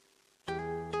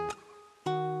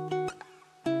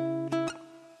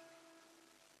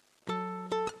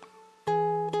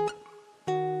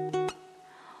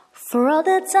For all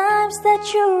the times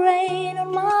that you rain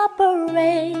on my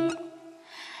parade,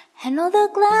 and all the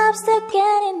clubs that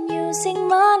get in using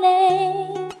my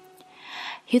name.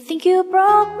 You think you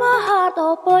broke my heart,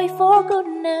 oh boy, for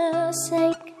goodness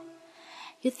sake.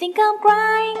 You think I'm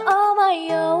crying, oh my,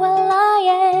 oh well I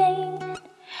ain't.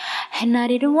 And I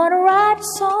didn't want to write a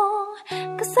song,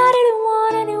 'cause I didn't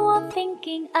want anyone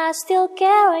thinking I still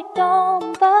care, I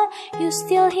don't. But you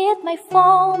still hit my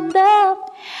phone there.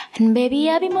 And baby,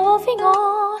 I'll be moving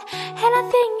on, and I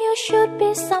think you should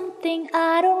be something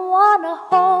I don't wanna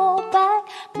hold back.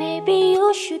 Maybe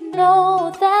you should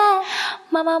know that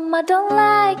my mama don't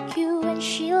like you, and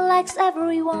she likes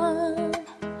everyone.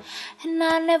 And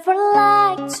I never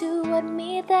liked to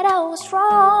admit that I was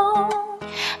wrong.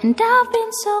 And I've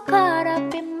been so caught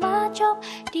up in my job,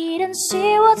 didn't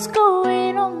see what's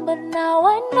going on, but now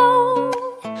I know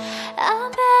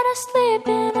I'm better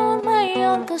sleeping on my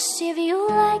own. 'Cause if you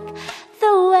like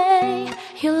the way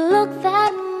you look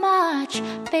that much,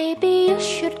 baby, you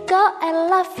should go and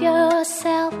love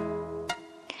yourself.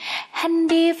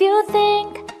 And if you think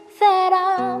that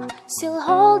I'm still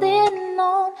holding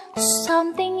on to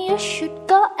something, you should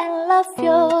go and love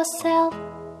yourself.